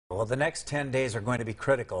Well, the next 10 days are going to be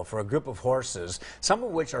critical for a group of horses, some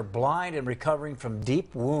of which are blind and recovering from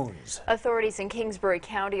deep wounds. Authorities in Kingsbury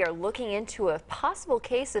County are looking into a possible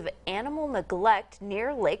case of animal neglect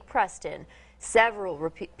near Lake Preston.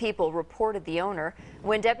 Several people reported the owner.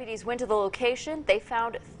 When deputies went to the location, they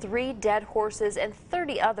found 3 dead horses and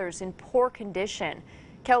 30 others in poor condition.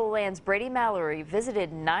 KELOLAND's Brady Mallory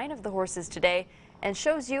visited 9 of the horses today and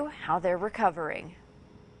shows you how they're recovering.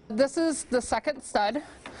 This is the second stud,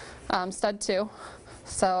 stud 2.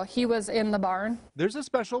 So he was in the barn. There's a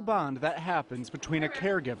special bond that happens between a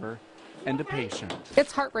caregiver and a patient.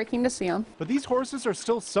 It's heartbreaking to see them. But these horses are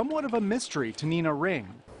still somewhat of a mystery to Nina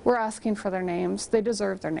Ring. We're asking for their names. They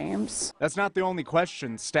deserve their names. That's not the only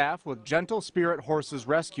question staff with Gentle Spirit Horses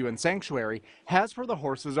Rescue and Sanctuary has for the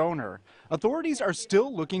horse's owner. Authorities are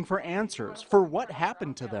still looking for answers for what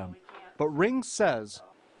happened to them. But Ring says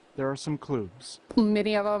there are some clues.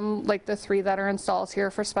 Many of them, like the 3 that are in stalls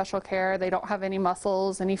here for special care, they don't have any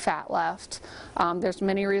muscles, any fat left. There's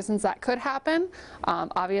many reasons that could happen.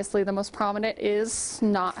 Obviously, the most prominent is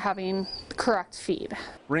not having the correct feed.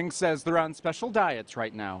 Ring says they're on special diets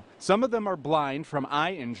right now. Some of them are blind from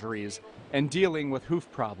eye injuries and dealing with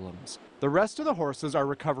hoof problems. The rest of the horses are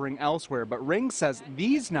recovering elsewhere, but Ring says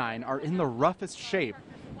these 9 are in the roughest shape,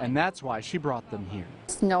 and that's why she brought them here.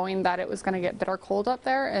 Knowing that it was going to get bitter cold up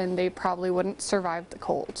there and they probably wouldn't survive the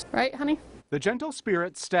cold. Right, honey? The Gentle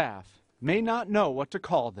Spirit staff may not know what to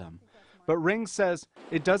call them, but Ring says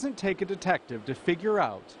it doesn't take a detective to figure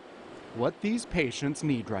out what these patients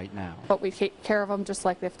need right now. But we take care of them just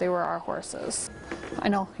like if they were our horses. I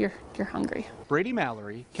know, you're hungry. Brady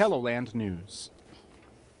Mallory, KELOLAND News.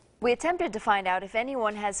 We attempted to find out if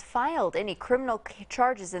anyone has filed any criminal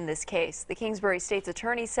charges in this case. The Kingsbury State's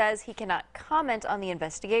attorney says he cannot comment on the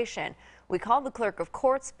investigation. We called the clerk of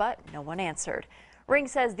courts, but no one answered. Ring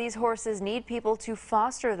says these horses need people to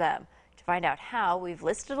foster them. To find out how, we've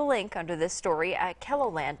listed a link under this story at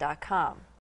KELOLAND.com.